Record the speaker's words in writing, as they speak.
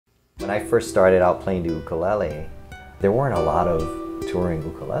I first started out playing the ukulele, there weren't a lot of touring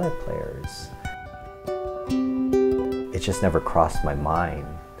ukulele players. It just never crossed my mind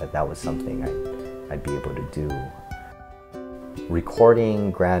that that was something I'd be able to do.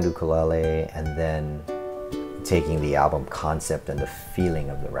 Recording grand ukulele and then taking the album concept and the feeling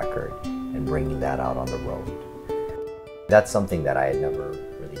of the record and bringing that out on the road. That's something that I had never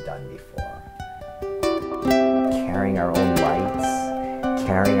really done before. Carrying our own lights,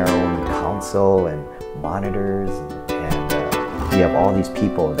 carrying our own console and monitors, and we have all these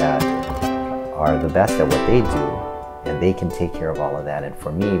people that are the best at what they do, and they can take care of all of that. And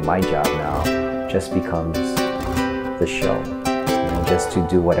for me, my job now just becomes the show. Just to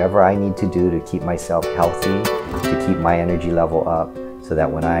do whatever I need to do to keep myself healthy, to keep my energy level up, so that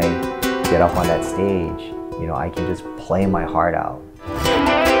when I get up on that stage, I can just play my heart out.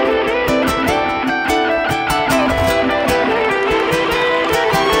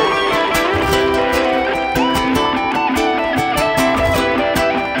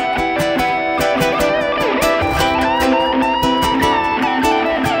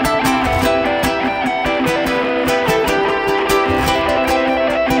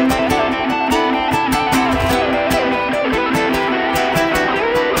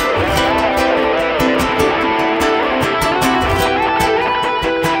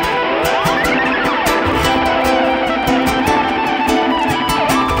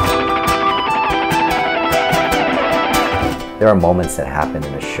 There are moments that happen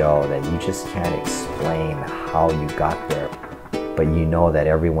in a show that you just can't explain how you got there, but you know that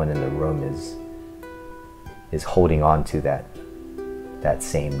everyone in the room is holding on to that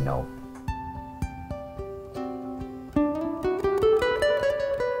same note.